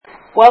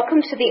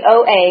Welcome to the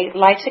OA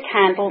Light a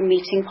Candle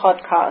Meeting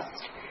podcast.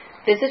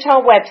 Visit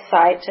our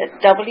website at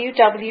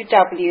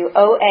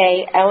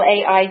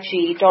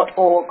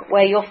www.oalaig.org,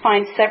 where you'll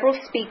find several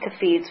speaker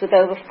feeds with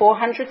over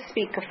 400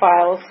 speaker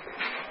files,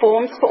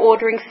 forms for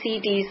ordering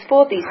CDs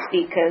for these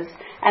speakers,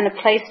 and a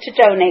place to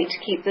donate to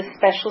keep this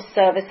special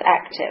service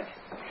active.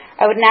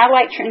 I would now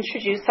like to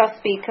introduce our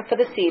speaker for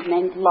this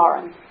evening,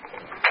 Lauren.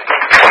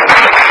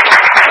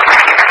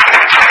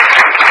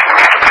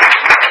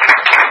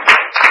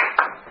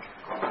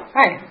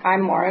 Hi,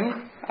 I'm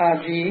Lauren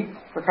G.,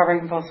 recovering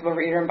compulsive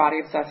overeater and body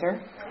obsessor.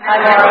 Hi,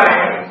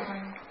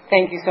 Lauren.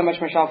 Thank you so much,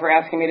 Michelle, for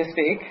asking me to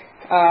speak.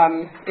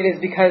 It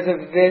is because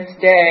of this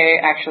day,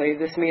 actually,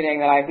 this meeting,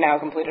 that I've now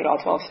completed all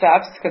 12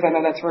 steps, because I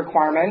know that's a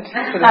requirement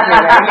for this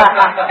meeting.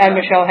 And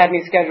Michelle had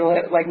me schedule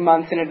it like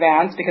months in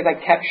advance because I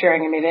kept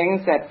sharing in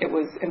meetings that it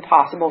was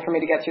impossible for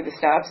me to get through the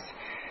steps.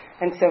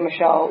 And so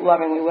Michelle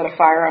lovingly lit a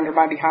fire under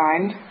my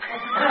behind.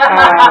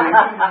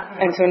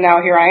 And so now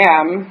here I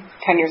am,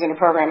 10 years into the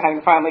program,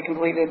 having finally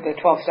completed the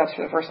 12 steps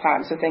for the first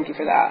time. So thank you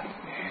for that.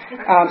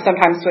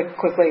 Sometimes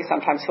quickly,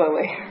 sometimes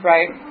slowly,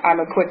 right?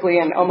 I'm a quickly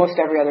in almost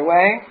every other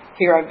way.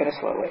 Here I've been a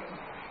slowly.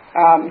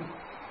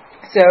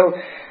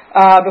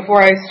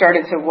 Before I start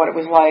into what it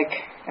was like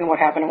and what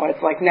happened and what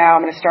it's like now,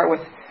 I'm going to start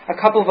with a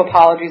couple of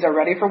apologies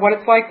already for what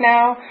it's like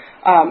now.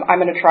 I'm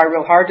going to try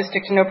real hard to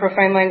stick to no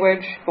profane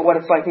language, but what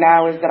it's like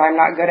now is that I'm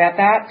not good at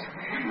that.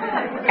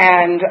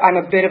 And I'm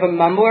a bit of a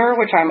mumbler,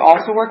 which I'm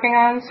also working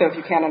on, so if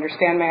you can't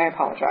understand me, I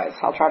apologize.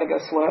 I'll try to go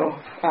slow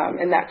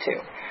in that too.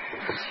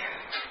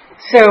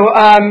 So,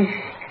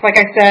 like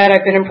I said,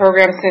 I've been in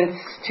program since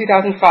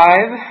 2005.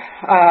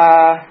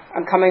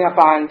 I'm coming up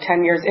on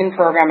 10 years in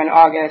program in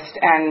August,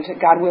 and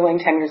God willing,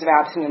 10 years of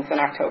abstinence in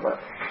October,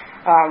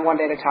 one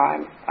day at a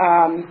time.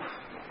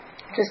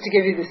 Just to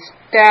give you the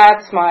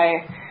stats,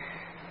 my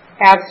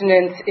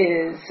abstinence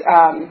is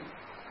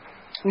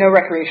no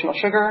recreational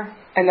sugar,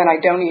 and then I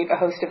don't eat a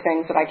host of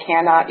things that I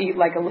cannot eat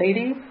like a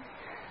lady,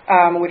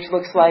 which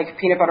looks like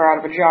peanut butter out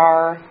of a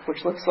jar,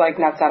 which looks like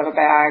nuts out of a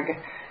bag,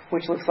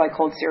 which looks like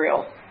cold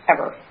cereal,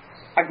 ever.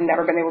 I've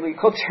never been able to eat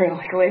cold cereal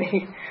like a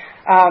lady.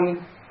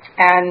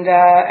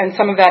 And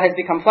some of that has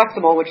become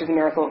flexible, which is a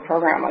miracle of the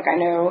program. Like I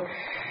know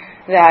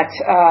that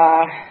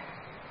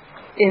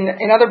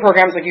in other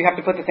programs, like you have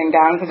to put the thing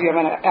down because you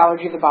have an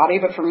allergy of the body,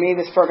 but for me,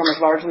 this program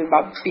is largely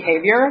about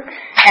behavior.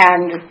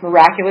 And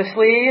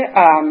miraculously,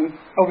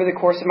 over the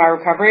course of my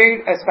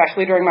recovery,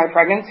 especially during my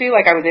pregnancy,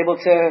 like I was able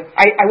to,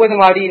 I wasn't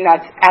allowed to eat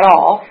nuts at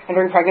all. And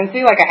during pregnancy,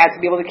 like I had to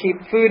be able to keep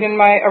food in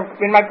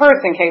my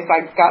purse in case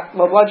I got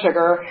low blood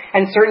sugar,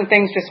 and certain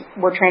things just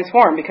were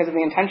transformed because of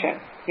the intention,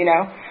 you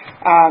know?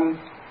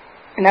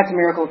 And that's a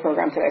miracle of the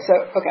program today.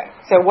 So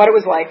what it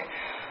was like.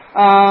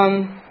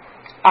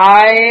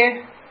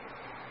 I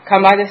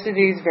come by this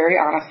disease very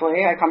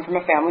honestly. I come from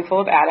a family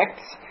full of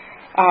addicts,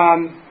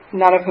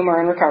 none of whom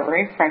are in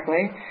recovery,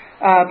 frankly.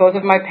 Both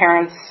of my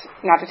parents,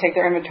 not to take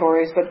their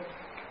inventories, but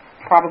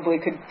probably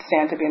could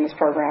stand to be in this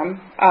program.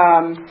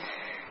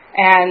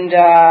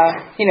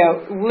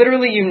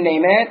 Literally you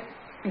name it,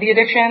 the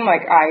addiction,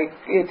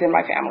 it's in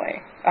my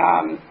family.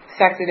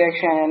 Sex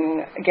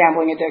addiction,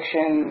 gambling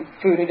addiction,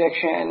 food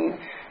addiction,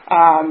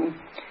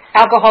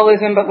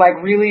 alcoholism, but like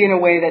really in a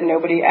way that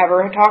nobody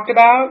ever talked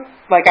about.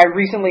 Like I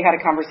recently had a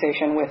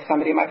conversation with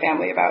somebody in my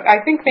family about, I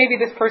think maybe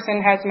this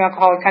person has some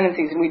alcoholic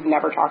tendencies, and we've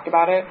never talked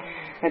about it.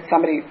 And it's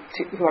somebody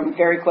who I'm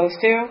very close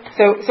to.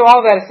 So all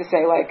of that is to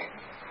say, like,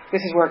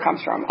 this is where it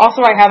comes from.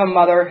 Also, I have a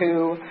mother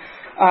who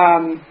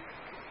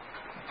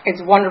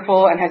is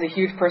wonderful and has a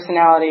huge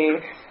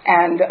personality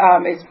and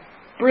is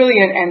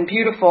brilliant and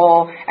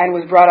beautiful, and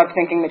was brought up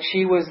thinking that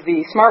she was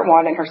the smart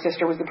one and her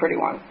sister was the pretty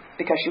one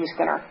because she was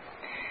thinner.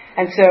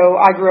 And so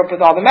I grew up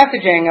with all the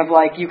messaging of,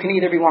 like, you can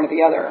either be one or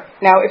the other.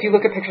 Now, if you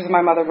look at pictures of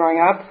my mother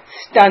growing up,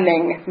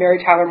 stunning, Mary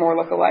Tyler Moore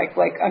look-alike,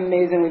 like,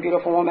 amazingly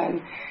beautiful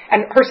woman.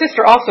 And her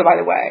sister also, by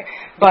the way.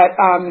 But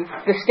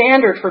the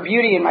standard for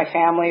beauty in my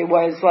family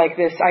was, like,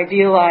 this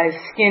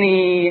idealized,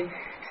 skinny,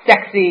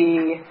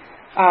 sexy,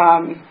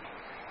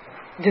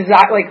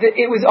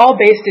 it was all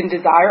based in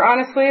desire,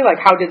 honestly, like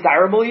how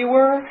desirable you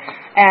were.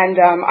 And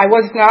I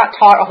was not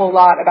taught a whole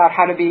lot about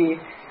how to be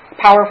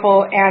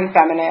powerful and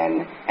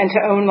feminine, and to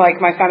own like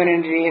my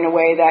femininity in a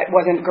way that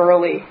wasn't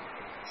girly.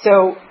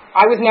 So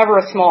I was never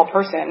a small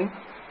person.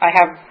 I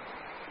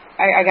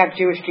got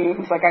Jewish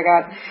genes, like I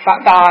got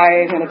fat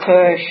thighs and a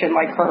tush and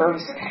like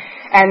curves.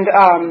 And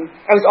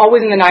I was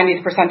always in the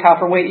 90th percentile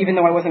for weight, even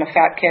though I wasn't a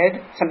fat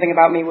kid. Something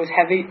about me was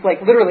heavy,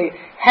 like literally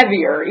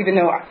heavier, even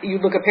though you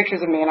look at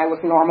pictures of me and I look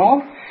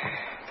normal.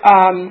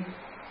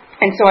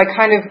 And so I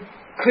kind of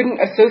couldn't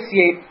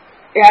associate,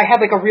 I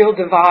had like a real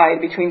divide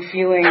between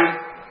feeling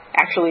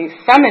actually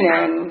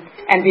feminine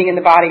and being in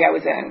the body I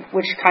was in,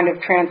 which kind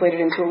of translated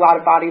into a lot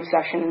of body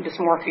obsession,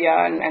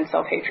 dysmorphia, and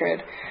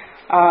self-hatred.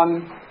 So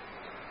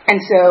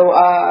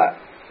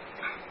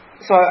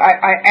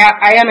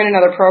I am in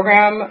another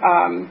program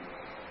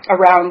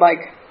around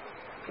like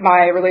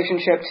my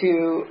relationship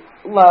to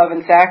love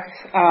and sex,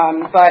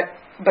 but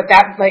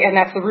that, like, and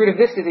that's the root of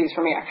this disease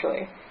for me,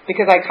 actually.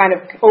 because I kind of,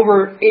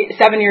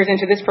 7 years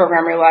into this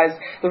program, realized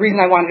the reason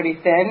I wanted to be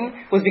thin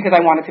was because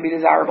I wanted to be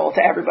desirable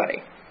to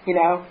everybody, you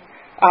know?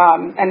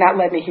 And that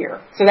led me here.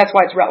 So that's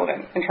why it's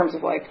relevant in terms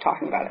of, like,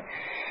 talking about it.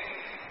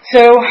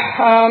 So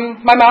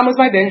my mom was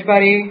my binge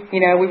buddy.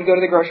 You know, we would go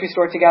to the grocery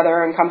store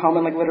together and come home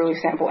and, like, literally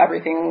sample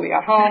everything when we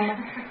got home.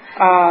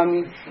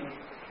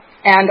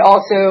 And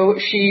also,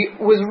 she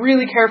was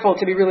really careful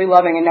to be really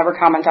loving and never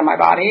comment on my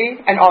body,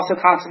 and also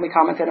constantly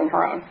commented on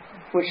her own,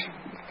 which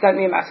sent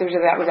me a message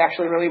that was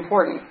actually really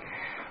important.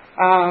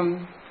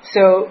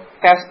 So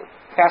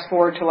fast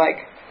forward to,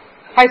 like,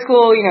 high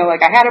school, you know, like,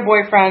 I had a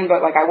boyfriend,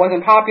 but, like, I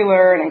wasn't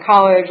popular, and in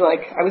college,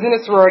 like, I was in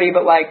a sorority,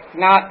 but, like,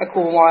 not a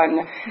cool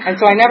one, and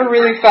so I never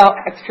really felt,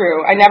 it's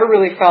true, I never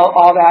really felt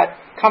all that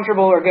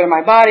comfortable or good in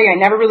my body. I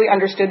never really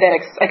understood that,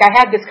 like, I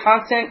had this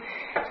constant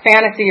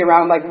fantasy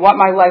around, like, what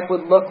my life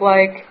would look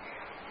like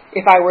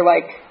if I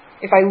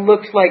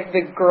looked like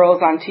the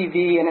girls on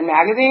TV and in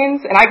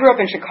magazines, and I grew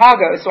up in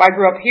Chicago, so I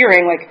grew up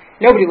hearing, like,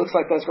 nobody looks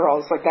like those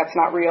girls, like, that's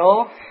not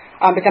real.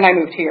 But then I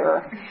moved here,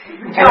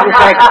 and it was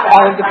like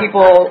all of the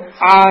people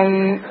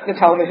on the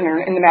television or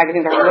in the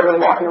magazines are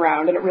literally walking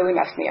around, and it really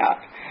messed me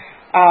up.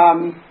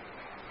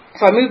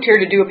 So I moved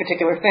here to do a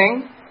particular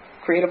thing,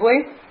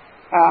 creatively.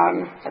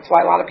 That's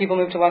why a lot of people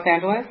move to Los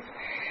Angeles.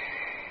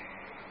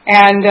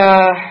 And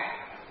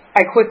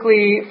I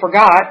quickly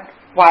forgot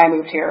why I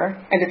moved here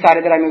and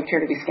decided that I moved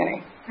here to be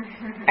skinny.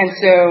 And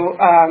so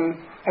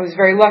I was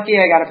very lucky.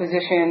 I got a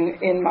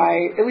position in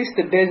at least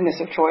the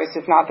business of choice,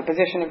 if not the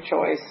position of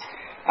choice,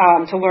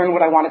 to learn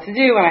what I wanted to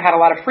do, and I had a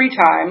lot of free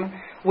time,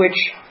 which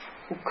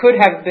could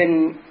have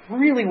been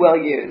really well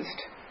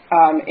used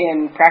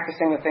in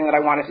practicing the thing that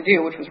I wanted to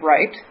do, which was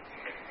write.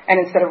 And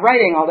instead of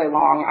writing all day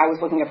long, I was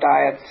looking up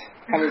diets.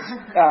 I was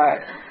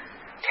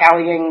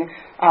tallying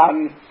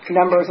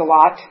numbers a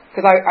lot,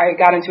 because I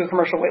got into a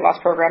commercial weight loss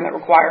program that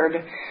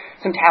required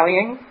some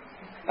tallying.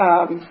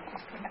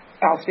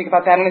 I'll speak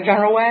about that in a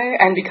general way.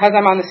 And because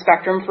I'm on the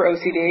spectrum for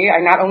OCD,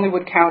 I not only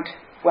would count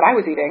what I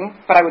was eating,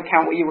 but I would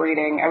count what you were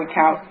eating. I would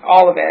count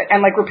all of it, and,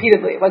 like,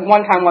 repeatedly. Like,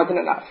 one time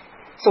wasn't enough.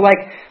 So, like,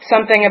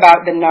 something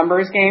about the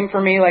numbers game for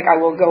me, like, I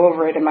will go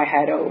over it in my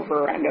head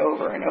over and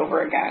over and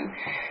over again.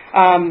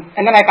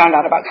 And then I found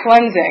out about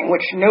cleansing,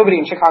 which nobody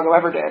in Chicago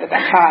ever did at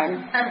that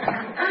time.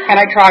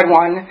 And I tried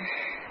one.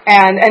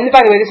 And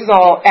by the way, this is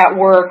all at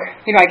work.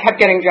 You know, I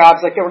kept getting jobs,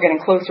 like, that were getting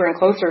closer and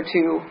closer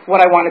to what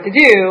I wanted to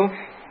do.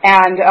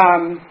 And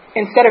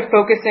instead of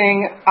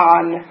focusing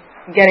on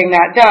getting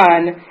that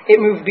done, it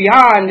moved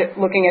beyond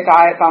looking at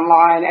diets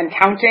online and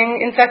counting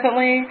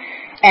incessantly,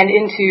 and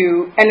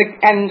into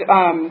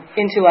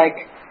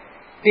like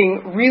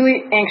being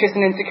really anxious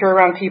and insecure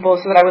around people,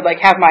 so that I would, like,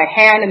 have my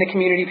hand in the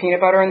community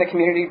peanut butter and the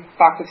community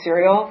box of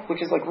cereal,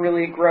 which is, like,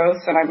 really gross,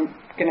 and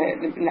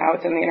now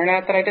it's in the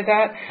internet that I did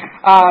that.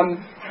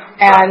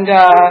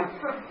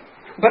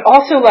 But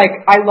also,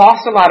 like, I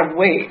lost a lot of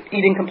weight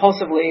eating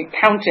compulsively,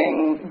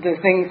 counting the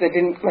things that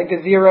didn't, like,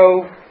 the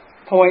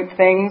 0-point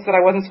things that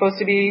I wasn't supposed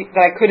to be,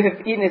 that I could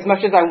have eaten as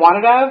much as I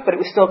wanted of, but it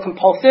was still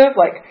compulsive,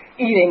 like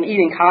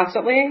eating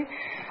constantly,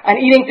 and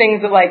eating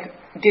things that, like,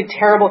 did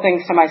terrible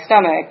things to my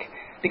stomach,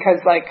 because,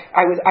 like,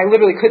 I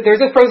literally could,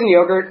 there's a frozen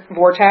yogurt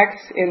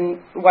vortex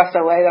in West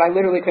LA that I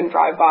literally couldn't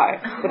drive by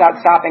without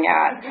stopping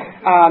at,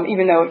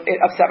 even though it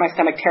upset my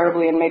stomach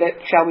terribly and made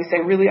it, shall we say,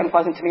 really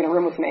unpleasant to be in a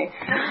room with me.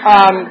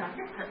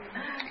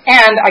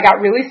 And I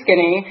got really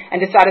skinny and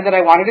decided that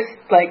I wanted to,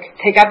 like,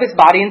 take out this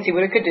body and see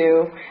what it could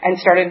do, and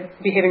started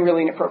behaving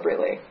really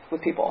inappropriately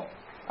with people.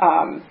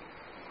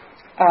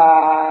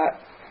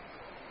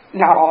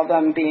 Not all of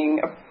them being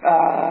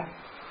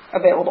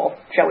available,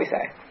 shall we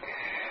say.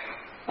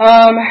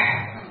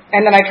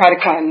 And then I tried to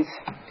cleanse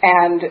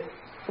and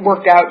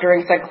worked out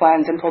during said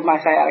cleanse and pulled my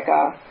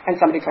sciatica, and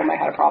somebody told me I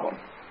had a problem.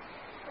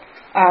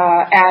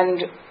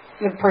 And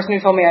the person who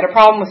told me I had a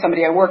problem was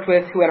somebody I worked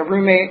with who had a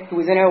roommate who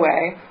was in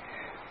OA.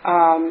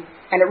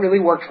 And it really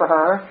worked for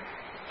her.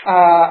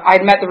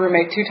 I'd met the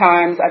roommate 2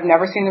 times. I've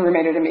never seen the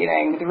roommate at a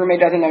meeting. The roommate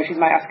doesn't know she's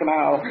my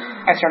Eskimo.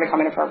 I started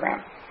coming to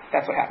program.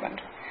 That's what happened.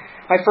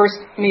 My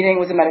first meeting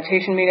was a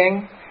meditation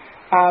meeting.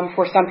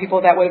 For some people,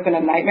 that would have been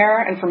a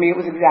nightmare, and for me, it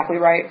was exactly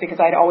right, because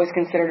I'd always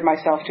considered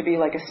myself to be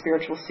like a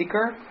spiritual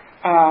seeker,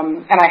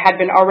 and I had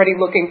been already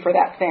looking for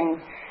that thing.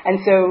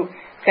 And so,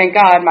 thank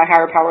God, my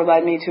higher power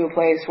led me to a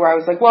place where I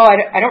was like, well,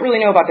 I don't really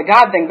know about the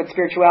God thing, but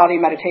spirituality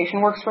and meditation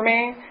works for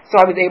me. So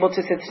I was able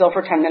to sit still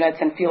for 10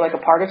 minutes and feel like a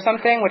part of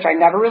something, which I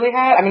never really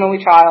had. I'm an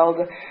only child.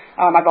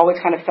 I've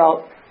always kind of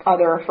felt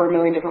other for a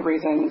million different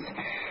reasons,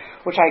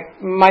 which I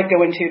might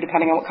go into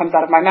depending on what comes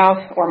out of my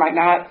mouth or might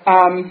not.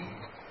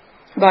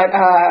 But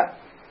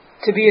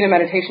to be in a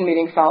meditation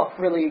meeting felt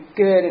really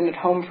good and at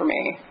home for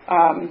me.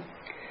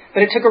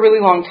 But it took a really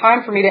long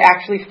time for me to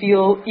actually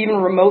feel even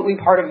remotely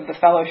part of the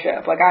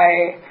fellowship. Like,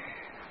 I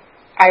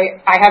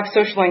have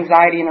social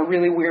anxiety in a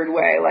really weird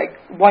way. Like,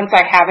 once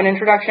I have an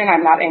introduction,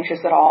 I'm not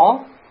anxious at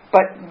all.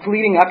 But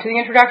leading up to the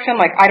introduction,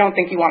 like, I don't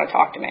think you want to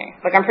talk to me.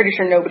 Like, I'm pretty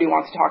sure nobody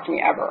wants to talk to me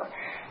ever.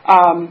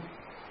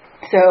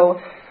 So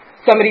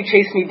somebody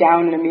chased me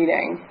down in a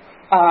meeting.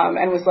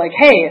 and was like,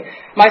 hey,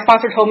 my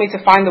sponsor told me to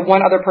find the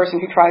one other person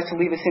who tries to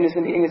leave as soon as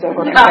the meeting is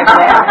over.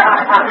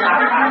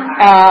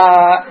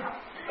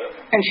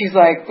 And she's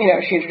like,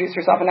 she introduced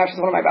herself, and now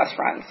she's one of my best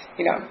friends,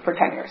 for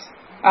 10 years.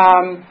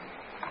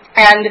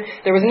 And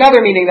there was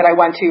another meeting that I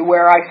went to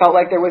where I felt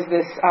like there was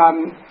this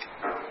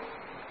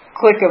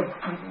clique of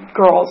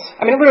girls.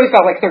 I mean, it literally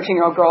felt like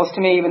 13-year-old girls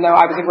to me, even though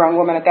I was a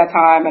grown woman at that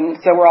time, and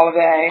so were all of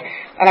they.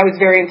 And I was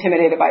very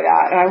intimidated by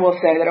that. And I will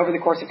say that over the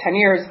course of 10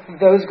 years,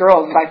 those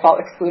girls that I felt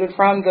excluded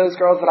from, those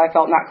girls that I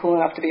felt not cool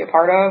enough to be a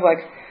part of,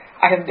 like,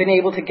 I have been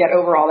able to get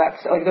over all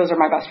that. Like, those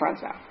are my best friends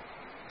now.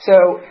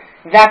 So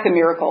that's a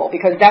miracle,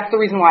 because that's the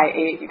reason why I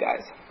ate, you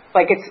guys.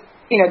 Like, it's,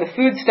 the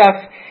food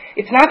stuff,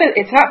 it's not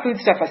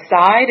food stuff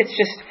aside, it's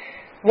just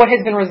what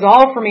has been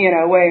resolved for me in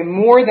OA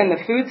more than the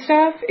food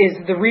stuff is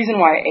the reason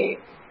why I ate.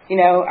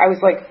 I was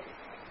like,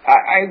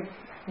 I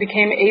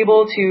became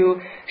able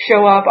to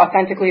show up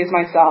authentically as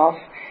myself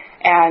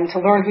and to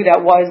learn who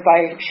that was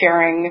by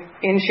sharing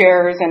in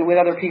shares and with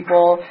other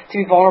people, to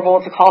be vulnerable,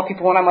 to call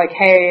people when I'm like,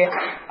 hey,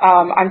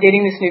 I'm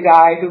dating this new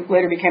guy who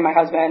later became my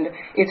husband.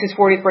 It's his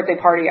 40th birthday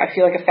party. I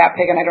feel like a fat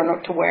pig and I don't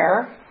know what to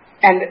wear.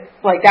 And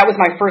like, that was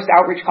my first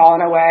outreach call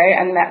in OA.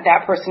 And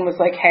that person was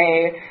like,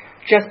 hey,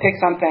 just pick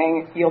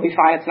something. You'll be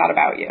fine. It's not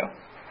about you.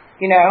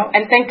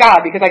 And thank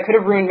God, because I could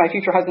have ruined my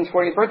future husband's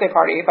 40th birthday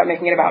party by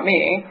making it about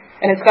me.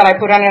 And instead I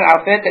put on an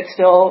outfit that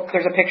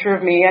there's a picture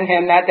of me and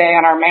him that day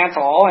on our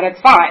mantle, and it's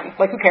fine.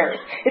 Like, who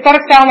cares? It's out of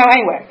style now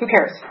anyway. Who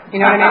cares?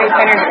 You know what I mean? It was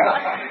 10 years ago.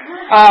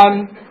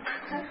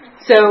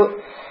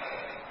 So,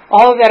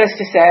 all of that is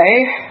to say,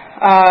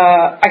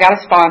 I got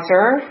a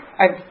sponsor.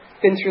 I've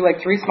been through like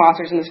 3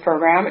 sponsors in this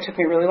program. It took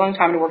me a really long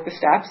time to work the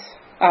steps.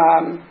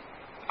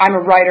 I'm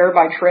a writer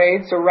by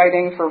trade, so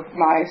writing for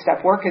my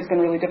step work has been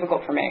really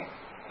difficult for me.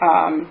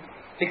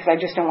 Because I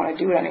just don't want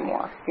to do it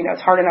anymore.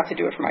 It's hard enough to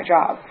do it for my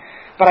job.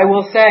 But I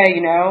will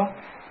say,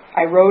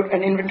 I wrote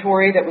an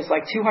inventory that was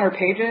like 200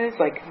 pages,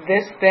 like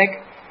this thick.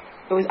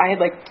 I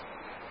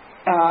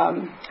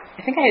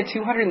think I had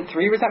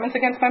 203 resentments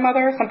against my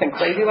mother, something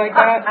crazy like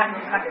that.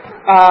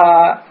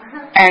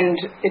 And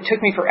it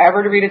took me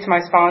forever to read it to my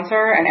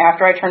sponsor, and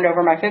after I turned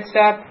over my 5th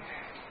step,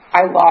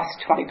 I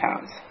lost 20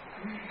 pounds.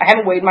 I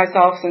haven't weighed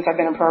myself since I've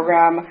been in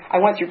program. I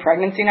went through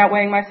pregnancy not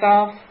weighing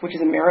myself, which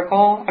is a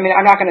miracle. I mean,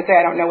 I'm not going to say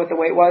I don't know what the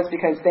weight was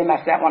because they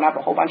messed that one up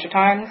a whole bunch of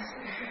times.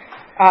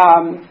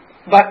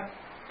 But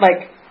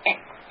like,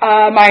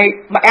 my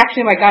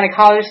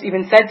gynecologist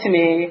even said to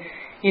me,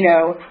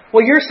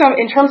 well,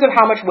 in terms of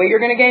how much weight you're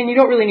going to gain, you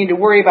don't really need to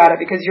worry about it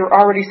because you're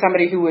already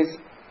somebody who was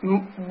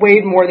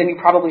weighed more than you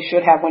probably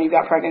should have when you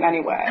got pregnant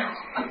anyway.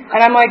 And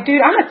I'm like, dude,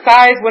 I'm a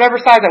size,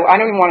 whatever size, I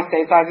don't even want to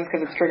say sizes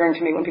because it's triggering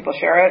to me when people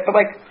share it, but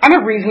like, I'm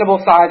a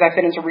reasonable size, I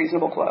fit into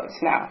reasonable clothes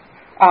now.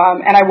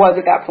 And I was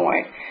at that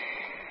point.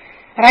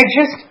 And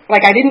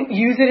I didn't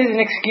use it as an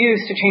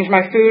excuse to change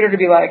my food or to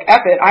be like,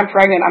 F it, I'm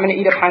pregnant, I'm going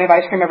to eat a pint of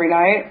ice cream every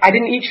night. I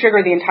didn't eat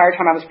sugar the entire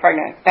time I was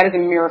pregnant. That is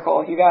a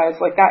miracle, you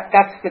guys. Like,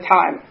 that's the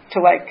time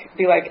to like,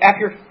 be like, F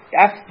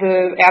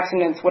the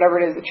abstinence, whatever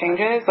it is that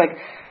changes. Like,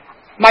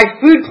 my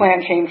food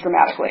plan changed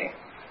dramatically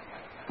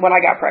when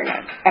I got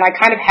pregnant. And I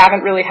kind of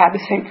haven't really had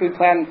the same food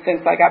plan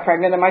since I got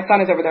pregnant. And my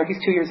son is over there. He's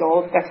 2 years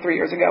old. That's 3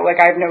 years ago.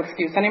 Like, I have no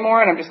excuse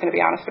anymore, and I'm just going to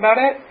be honest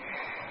about it.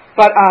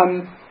 But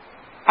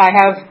I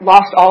have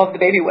lost all of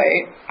the baby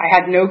weight. I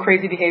had no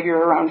crazy behavior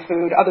around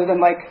food other than,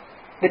 like,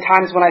 the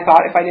times when I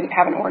thought if I didn't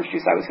have an orange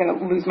juice, I was going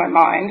to lose my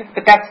mind.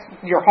 But that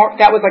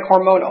was, like,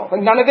 hormonal.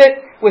 Like, none of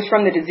it was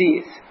from the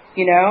disease,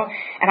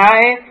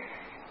 And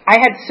I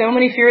had so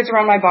many fears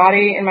around my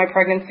body in my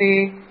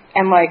pregnancy,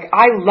 and like,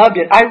 I loved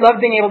it. I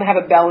loved being able to have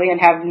a belly and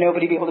have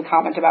nobody be able to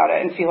comment about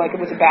it and feel like it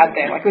was a bad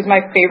thing. Like, it was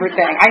my favorite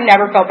thing. I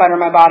never felt better in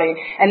my body.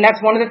 And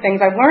that's one of the things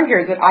I've learned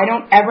here is that I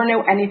don't ever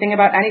know anything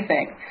about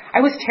anything.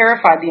 I was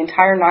terrified the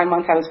entire 9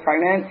 months I was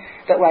pregnant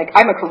that like,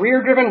 I'm a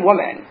career-driven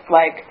woman.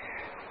 Like,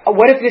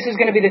 what if this is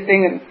going to be the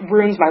thing that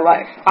ruins my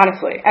life,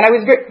 honestly? And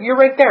you're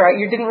right there.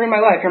 You didn't ruin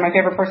my life. You're my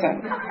favorite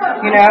person,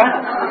 And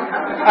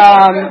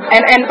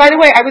by the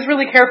way, I was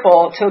really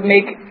careful to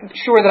make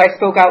sure that I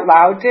spoke out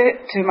loud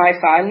to my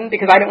son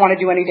because I didn't want to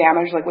do any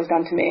damage like was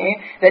done to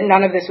me, that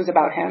none of this was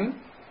about him.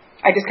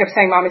 I just kept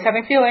saying, Mommy's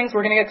having feelings.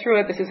 We're going to get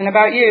through it. This isn't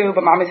about you,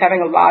 but Mommy's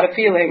having a lot of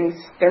feelings.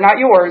 They're not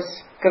yours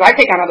because I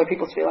take on other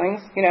people's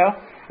feelings,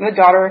 I'm the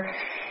daughter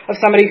of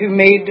somebody who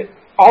made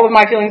all of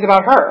my feelings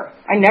about her.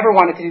 I never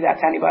wanted to do that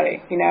to anybody,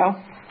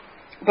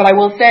 But I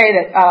will say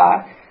that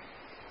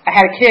I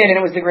had a kid, and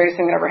it was the greatest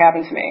thing that ever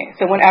happened to me.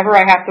 So whenever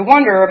I have to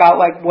wonder about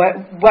like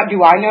what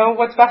do I know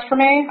what's best for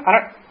me?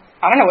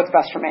 I don't know what's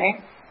best for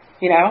me.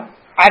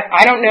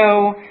 I don't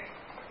know.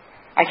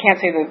 I can't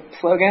say the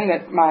slogan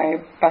that my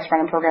best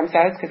friend in program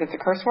says because it's a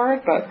curse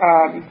word, but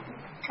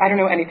I don't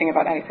know anything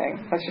about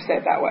anything. Let's just say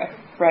it that way,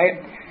 right?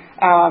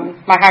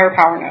 My higher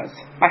power knows.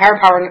 My higher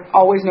power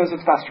always knows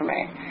what's best for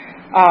me.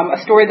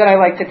 A story that I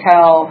like to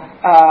tell,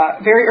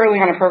 very early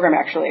on in program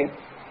actually,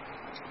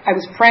 I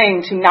was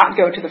praying to not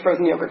go to the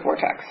frozen yogurt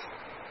vortex,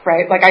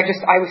 right? Like I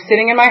was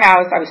sitting in my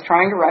house, I was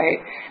trying to write,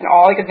 and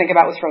all I could think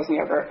about was frozen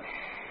yogurt.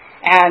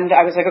 And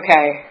I was like,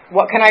 okay,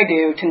 what can I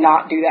do to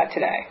not do that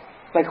today?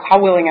 Like,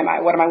 how willing am I?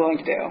 What am I willing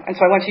to do? And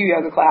so I went to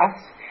yoga class,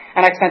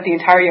 and I spent the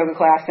entire yoga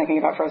class thinking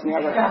about frozen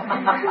yogurt.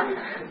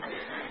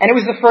 And it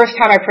was the first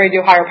time I prayed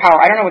to a higher power.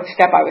 I don't know what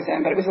step I was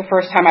in, but it was the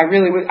first time I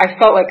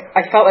felt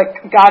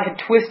like God had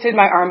twisted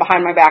my arm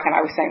behind my back, and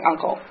I was saying,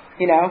 Uncle,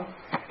 you know?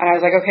 And I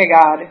was like, okay,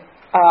 God,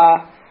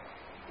 I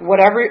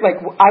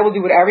will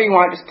do whatever you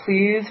want. Just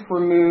please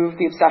remove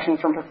the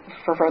obsession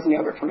for frozen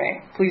yogurt from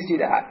me. Please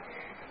do that.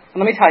 And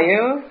let me tell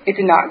you, it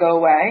did not go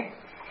away.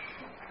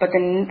 But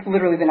then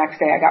literally the next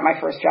day I got my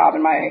first job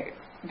in my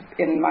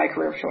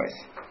career of choice.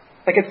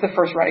 Like, it's the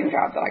first writing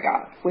job that I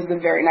got, was the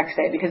very next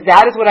day, because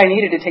that is what I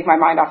needed to take my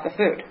mind off the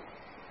food.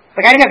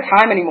 Like, I didn't have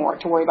time anymore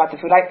to worry about the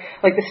food.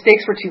 The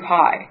stakes were too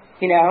high,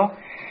 you know?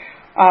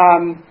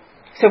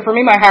 So for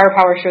me, my higher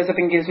power shows up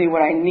and gives me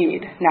what I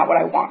need, not what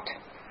I want.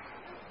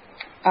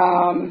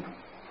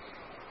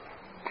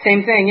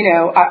 Same thing, you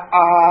know,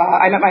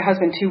 I met my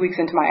husband 2 weeks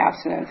into my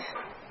abstinence,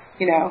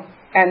 you know,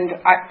 and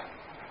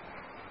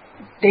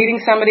dating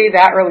somebody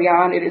that early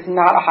on, it is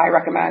not a high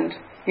recommend,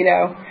 you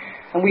know.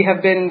 And we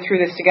have been through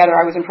this together.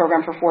 I was in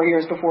program for 4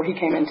 years before he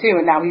came in too,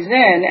 and now he's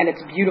in, and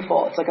it's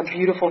beautiful. It's like a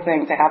beautiful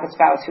thing to have a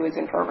spouse who is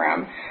in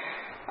program.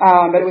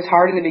 But it was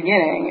hard in the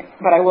beginning.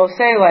 But I will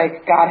say,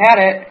 like, God had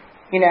it,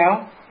 you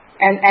know.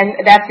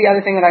 And that's the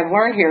other thing that I've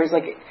learned here is,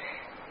 like,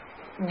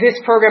 this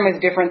program is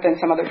different than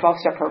some other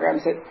 12-step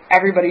programs, that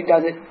everybody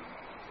does it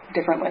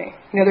differently.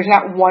 You know, there's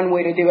not one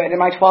way to do it. In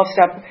my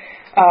 12-step,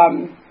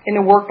 in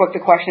the workbook,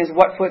 the question is,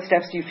 what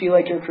footsteps do you feel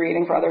like you're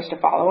creating for others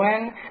to follow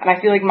in? And I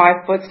feel like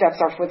my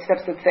footsteps are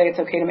footsteps that say it's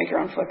okay to make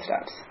your own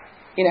footsteps.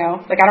 You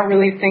know? Like, I don't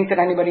really think that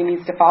anybody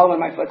needs to follow in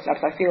my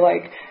footsteps. I feel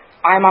like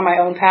I'm on my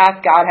own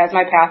path. God has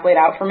my path laid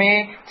out for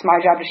me. It's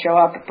my job to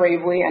show up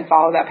bravely and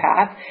follow that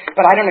path.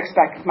 But I don't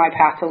expect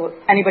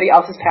anybody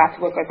else's path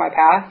to look like my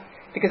path,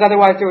 because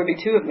otherwise there would be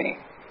two of me.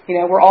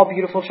 You know, we're all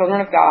beautiful children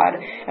of God,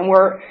 and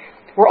we're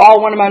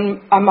all one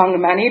among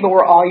many, but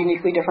we're all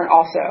uniquely different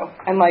also.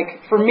 And,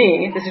 like, for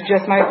me, this is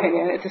just my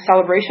opinion, it's a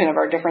celebration of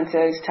our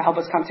differences to help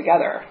us come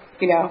together,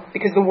 you know,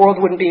 because the world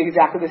wouldn't be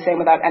exactly the same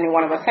without any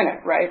one of us in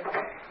it, right?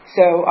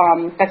 So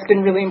that's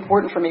been really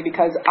important for me,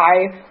 because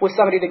I was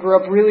somebody that grew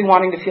up really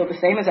wanting to feel the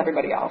same as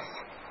everybody else.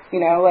 You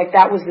know, like,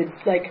 that was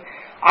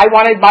I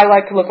wanted my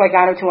life to look like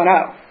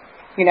 90210,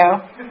 you know?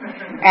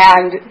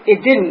 And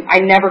it didn't. I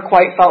never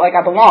quite felt like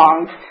I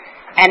belonged.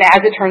 And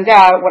as it turns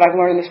out, what I've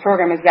learned in this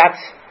program is that's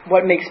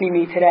what makes me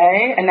me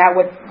today, and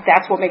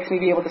that's what makes me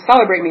be able to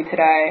celebrate me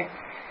today.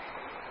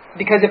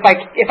 Because if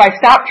I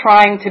stop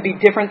trying to be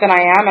different than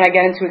I am and I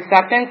get into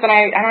acceptance, then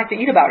I don't have to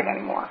eat about it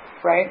anymore,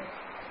 right?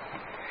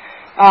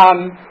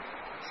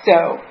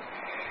 So,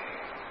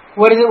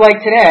 what is it like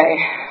today?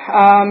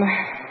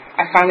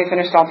 I finally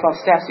finished all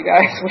 12 steps, you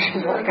guys, which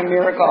is like a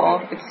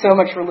miracle. It's so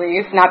much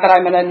relief. Not that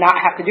I'm going to not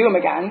have to do them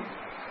again,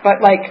 but,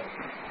 like,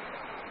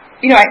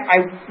 you know,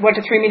 I went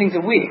to 3 meetings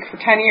a week for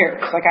 10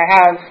 years. Like, I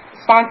have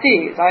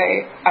sponsees.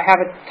 I have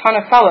a ton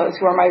of fellows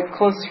who are my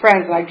closest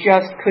friends, and I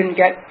just couldn't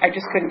get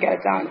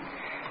it done.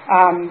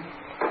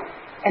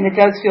 And it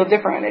does feel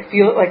different. It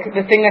feels like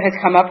the thing that has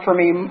come up for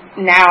me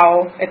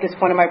now at this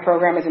point in my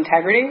program is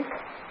integrity,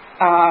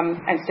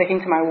 and sticking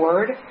to my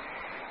word.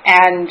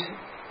 And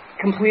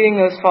completing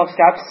those 12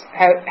 steps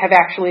have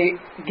actually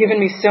given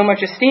me so much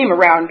esteem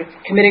around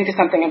committing to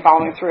something and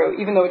following through,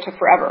 even though it took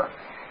forever.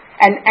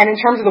 And in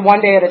terms of the one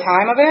day at a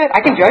time of it,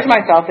 I can judge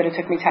myself that it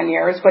took me 10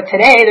 years, but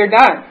today they're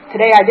done.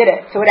 Today I did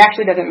it, so it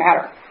actually doesn't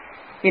matter.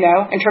 You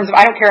know, in terms of,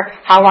 I don't care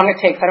how long it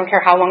takes. I don't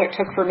care how long it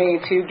took for me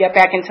to get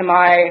back into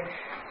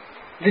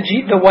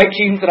the white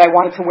jeans that I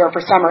wanted to wear for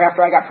summer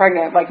after I got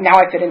pregnant. Like,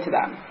 now I fit into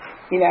them,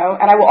 you know.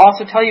 And I will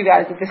also tell you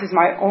guys that this is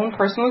my own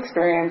personal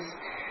experience.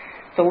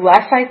 The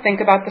less I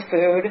think about the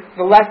food,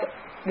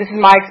 this is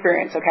my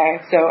experience,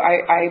 okay? So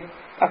I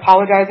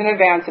apologize in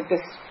advance if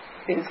this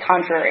is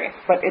contrary,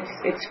 but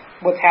it's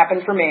what's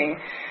happened for me.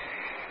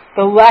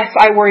 The less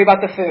I worry about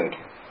the food,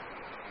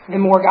 the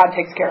more God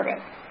takes care of it.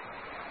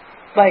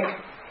 Like,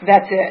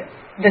 that's it.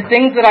 The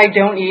things that I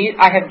don't eat,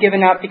 I have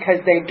given up because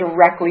they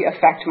directly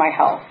affect my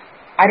health.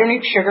 I don't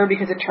eat sugar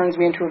because it turns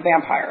me into a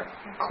vampire.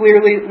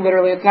 Clearly,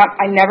 literally, it's not.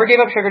 I never gave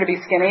up sugar to be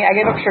skinny. I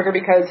gave up sugar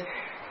because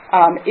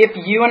if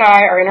you and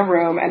I are in a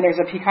room and there's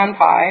a pecan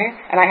pie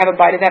and I have a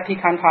bite of that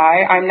pecan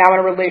pie, I'm now in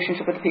a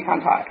relationship with the pecan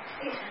pie.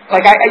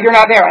 Like, you're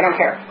not there. I don't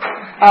care.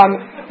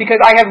 Because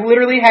I have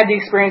literally had the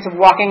experience of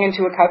walking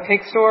into a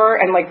cupcake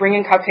store and, like,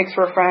 bringing cupcakes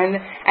for a friend,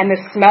 and the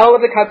smell of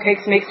the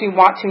cupcakes makes me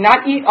want to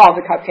not eat all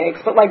the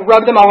cupcakes, but, like,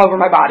 rub them all over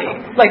my body.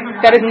 Like,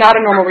 that is not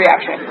a normal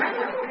reaction.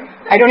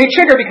 I don't eat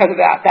sugar because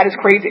of that. That is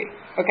crazy.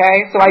 Okay?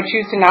 So I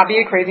choose to not be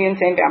a crazy,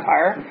 insane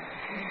vampire.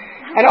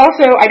 And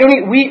also, I don't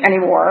eat wheat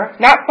anymore.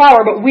 Not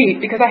flour, but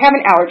wheat, because I have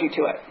an allergy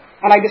to it.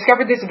 And I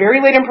discovered this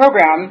very late in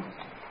program,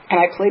 and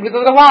I played with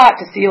it a lot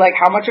to see, like,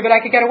 how much of it I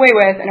could get away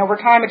with. And over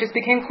time, it just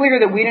became clear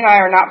that wheat and I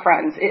are not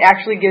friends. It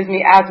actually gives me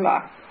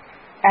asthma.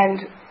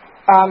 And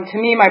To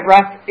me, my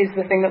breath is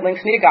the thing that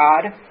links me to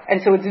God, and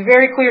so it's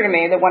very clear to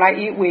me that when I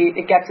eat wheat,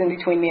 it gets in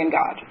between me and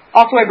God.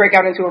 Also, I break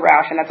out into a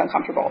rash, and that's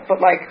uncomfortable,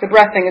 but the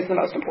breath thing is the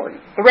most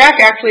important. The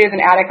rash actually, as an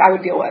addict, I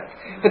would deal with,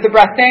 but the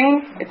breath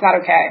thing, it's not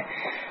okay.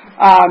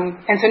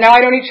 And so now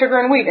I don't eat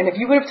sugar and wheat, and if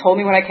you would have told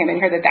me when I came in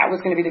here that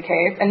was going to be the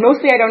case, and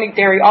mostly I don't eat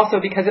dairy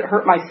also because it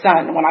hurt my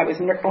son when I was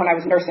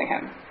nursing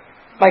him.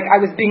 I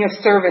was being of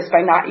service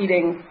by not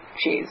eating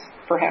cheese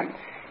for him.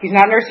 He's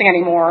not nursing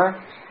anymore.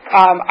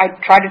 I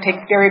tried to take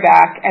dairy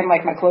back, and my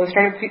clothes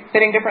started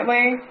fitting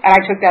differently, and I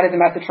took that as a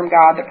message from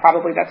God that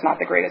probably that's not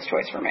the greatest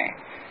choice for me.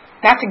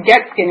 Not to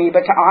get skinny,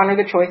 but to honor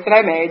the choice that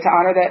I made, to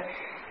honor that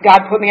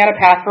God put me on a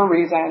path for a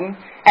reason,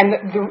 and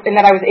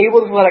that I was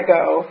able to let it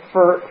go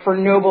for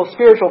noble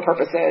spiritual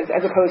purposes,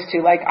 as opposed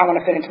to I want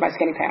to fit into my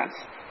skinny pants,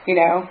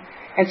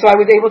 And so I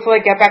was able to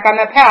get back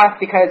on that path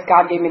because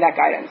God gave me that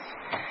guidance.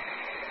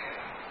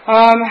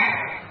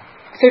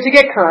 So to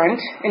get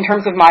current, in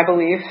terms of my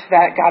belief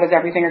that God is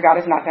everything or God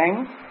is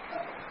nothing,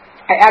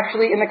 I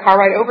actually, in the car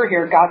ride over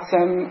here, got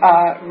some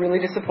really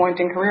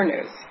disappointing career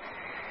news.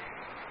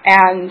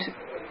 And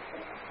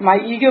my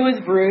ego is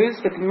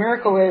bruised, but the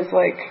miracle is,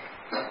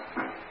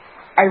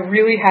 I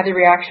really had the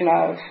reaction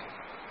of,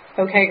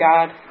 okay,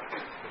 God,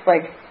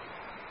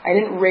 I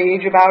didn't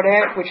rage about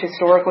it, which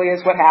historically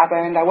is what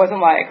happened. I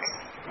wasn't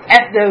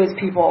F those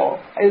people.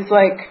 It was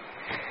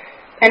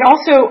and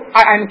also,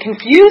 I'm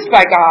confused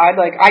by God.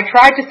 I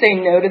tried to say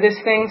no to this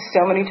thing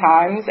so many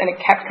times, and it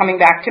kept coming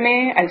back to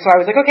me. And so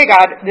I was okay,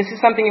 God, this is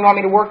something you want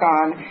me to work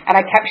on. And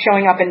I kept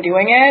showing up and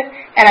doing it.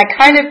 And I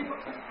kind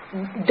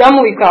of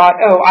dumbly thought,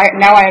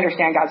 now I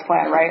understand God's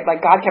plan, right?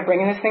 God kept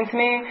bringing this thing to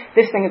me.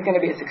 This thing is going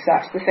to be a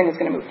success. This thing is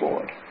going to move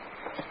forward.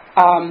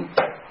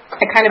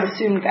 I kind of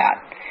assumed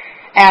that.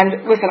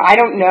 And listen, I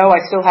don't know. I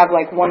still have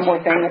one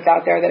more thing that's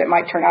out there that it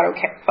might turn out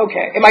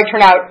okay. It might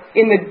turn out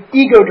in the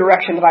ego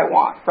direction that I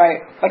want,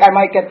 right? I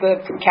might get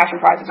the cash and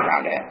prizes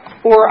around it,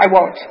 or I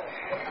won't.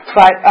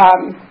 But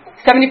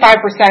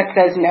 75%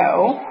 says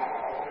no.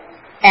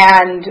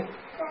 And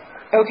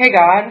okay,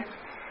 God,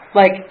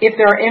 if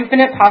there are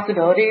infinite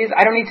possibilities,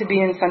 I don't need to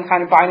be in some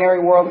kind of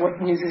binary world where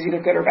news is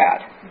either good or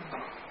bad.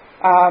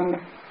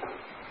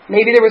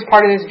 Maybe there was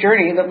part of this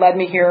journey that led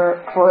me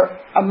here for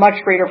a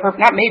much greater purpose.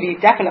 Not maybe,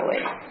 definitely,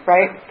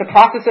 right? The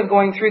process of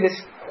going through this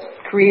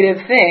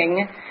creative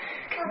thing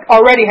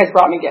already has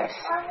brought me gifts,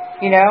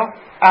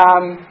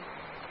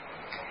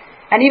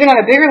 And even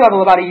on a bigger level,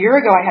 about a year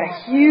ago, I had a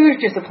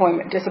huge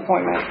disappointment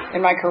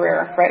in my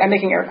career, right? I'm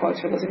making air quotes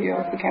for those of you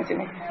who can't see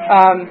me.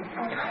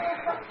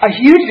 A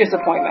huge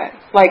disappointment,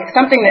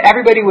 something that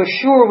everybody was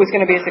sure was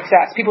going to be a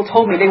success. People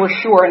told me they were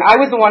sure, and I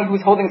was the one who was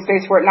holding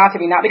space for it not to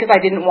be, not because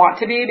I didn't want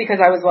to be, because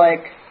I was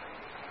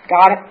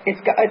God,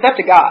 it's up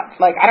to God.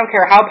 I don't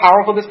care how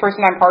powerful this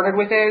person I'm partnered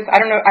with is. I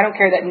don't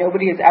care that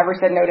nobody has ever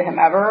said no to him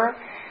ever.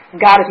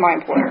 God is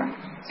my employer.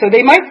 So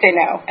they might say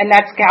no, and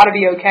that's got to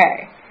be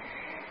okay.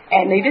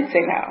 And they did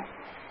say no.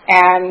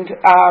 And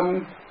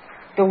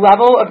the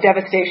level of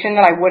devastation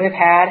that I would have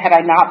had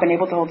I not been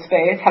able to hold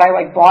space, had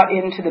I bought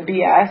into the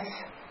BS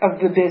of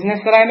the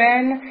business that I'm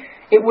in,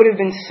 it would have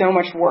been so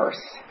much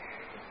worse.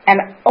 And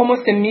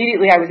almost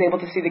immediately I was able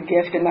to see the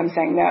gift in them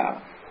saying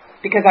no,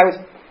 because I was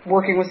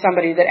working with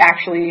somebody that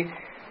actually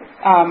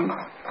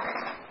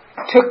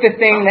took the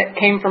thing that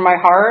came from my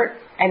heart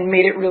and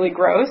made it really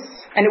gross.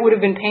 And it would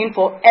have been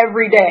painful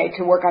every day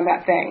to work on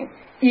that thing,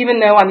 even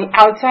though on the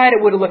outside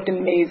it would have looked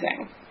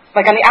amazing.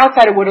 On the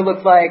outside it would have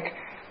looked like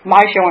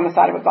my show on the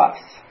side of a bus.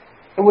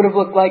 It would have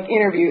looked like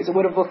interviews. It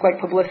would have looked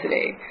like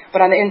publicity.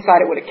 But on the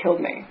inside it would have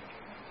killed me.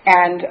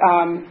 And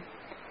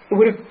it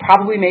would have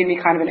probably made me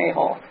kind of an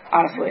a-hole,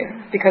 honestly,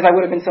 because I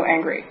would have been so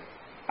angry.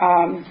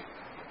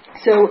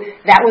 So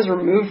that was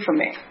removed from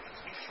me.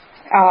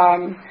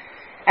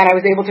 And I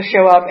was able to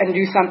show up and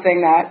do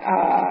something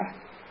that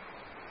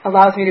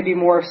allows me to be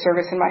more of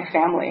service in my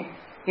family.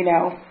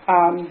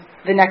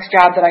 The next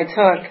job that I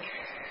took,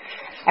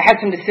 I had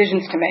some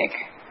decisions to make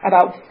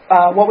about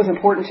what was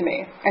important to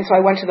me. And so I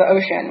went to the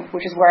ocean,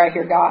 which is where I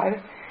hear God,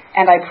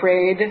 and I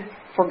prayed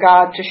for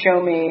God to show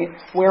me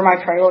where my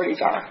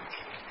priorities are.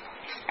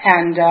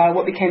 And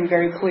what became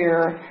very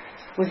clear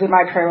was that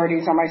my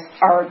priorities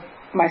are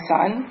my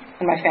son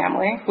and my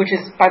family, which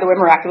is, by the way,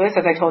 miraculous.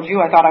 As I told you,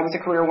 I thought I was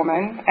a career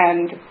woman,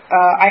 and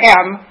I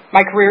am.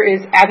 My career is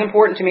as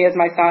important to me as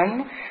my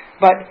son,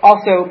 but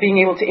also being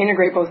able to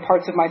integrate both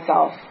parts of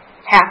myself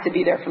have to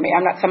be there for me.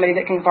 I'm not somebody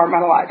that can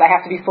compartmentalize. I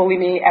have to be fully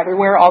me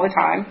everywhere all the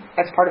time.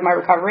 That's part of my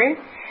recovery.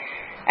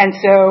 And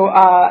so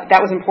that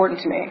was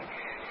important to me.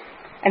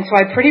 And so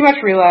I pretty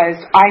much realized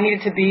I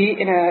needed to be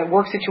in a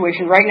work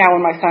situation right now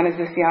when my son is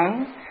this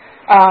young,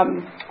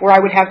 where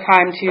I would have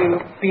time to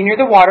be near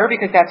the water,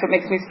 because that's what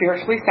makes me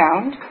spiritually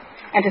sound,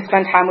 and to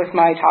spend time with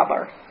my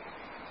toddler.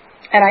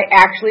 And I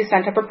actually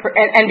sent up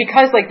and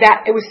because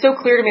that, it was so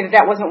clear to me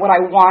that wasn't what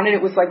I wanted.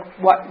 It was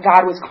what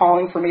God was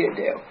calling for me to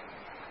do,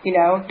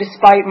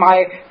 despite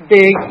my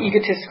big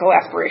egotistical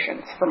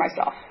aspirations for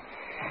myself.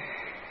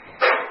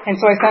 And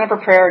so I signed up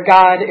for prayer.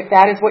 God, if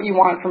that is what you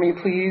want for me,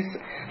 please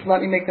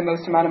let me make the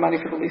most amount of money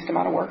for the least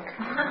amount of work.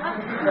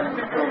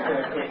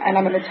 And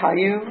I'm going to tell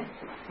you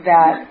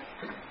that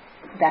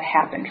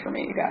happened for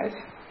me, you guys.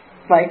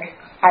 Like,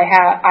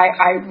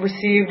 I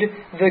received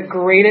the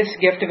greatest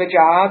gift of a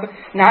job,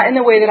 not in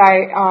the way that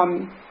I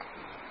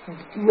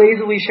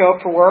lazily show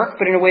up for work,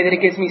 but in a way that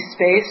it gives me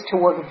space to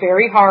work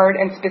very hard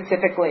and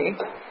specifically,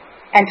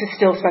 and to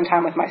still spend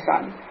time with my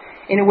son.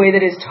 In a way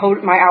that is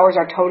my hours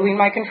are totally in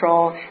my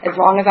control, as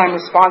long as I'm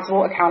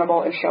responsible,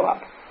 accountable, and show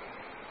up.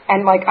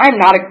 And like, I'm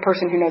not a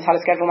person who knows how to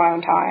schedule my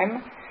own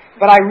time,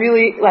 but I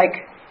really,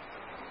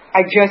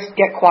 I just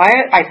get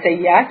quiet. I say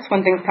yes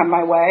when things come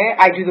my way.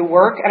 I do the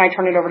work and I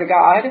turn it over to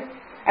God.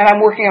 And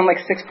I'm working on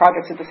 6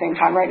 projects at the same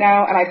time right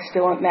now, and I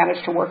still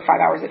manage to work 5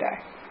 hours a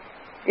day.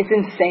 It's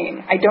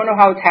insane. I don't know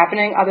how it's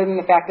happening other than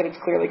the fact that it's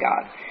clearly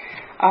God.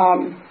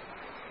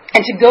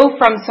 And to go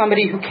from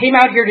somebody who came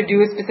out here to do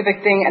a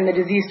specific thing and the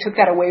disease took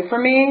that away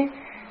from me,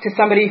 to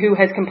somebody who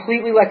has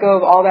completely let go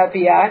of all that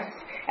BS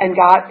and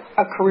got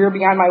a career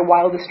beyond my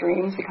wildest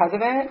dreams because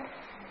of it,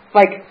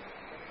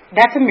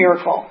 that's a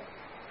miracle.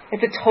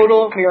 It's a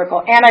total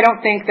miracle. And I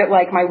don't think that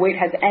my weight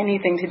has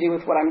anything to do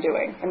with what I'm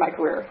doing in my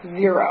career.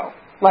 Zero.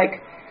 It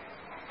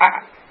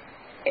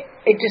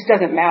just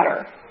doesn't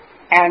matter.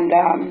 And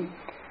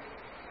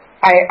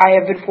I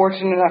have been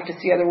fortunate enough to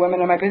see other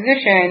women in my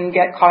position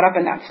get caught up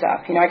in that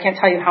stuff. I can't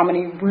tell you how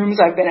many rooms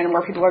I've been in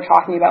where people are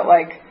talking about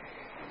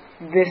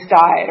this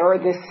diet or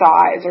this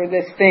size or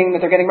this thing that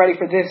they're getting ready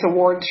for this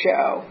awards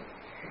show.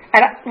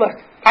 And look,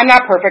 I'm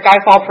not perfect. I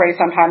fall prey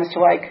sometimes to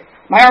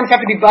my arms have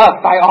to be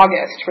buffed by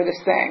August for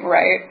this thing,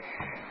 right?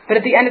 But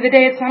at the end of the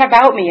day, it's not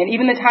about me. And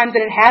even the times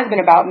that it has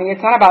been about me,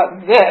 it's not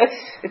about this.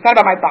 It's not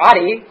about my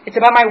body. It's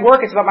about my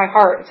work. It's about my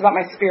heart. It's about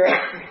my spirit.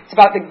 It's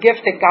about the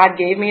gift that God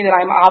gave me that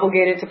I'm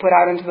obligated to put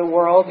out into the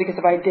world, because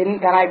if I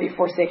didn't, then I'd be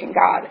forsaking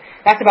God.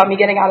 That's about me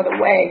getting out of the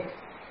way.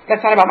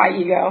 That's not about my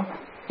ego.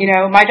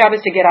 My job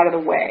is to get out of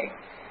the way.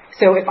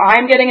 So if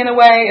I'm getting in the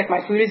way, if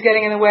my food is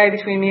getting in the way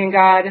between me and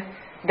God,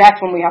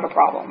 that's when we have a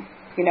problem,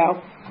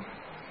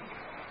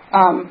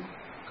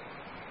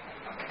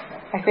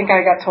 I think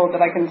I got told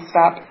that I can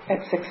stop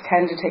at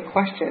 6:10 to take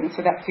questions,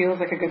 so that feels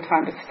like a good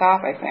time to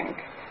stop, I think.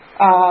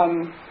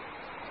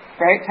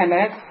 Right? 10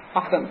 minutes?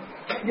 Awesome.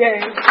 Yay.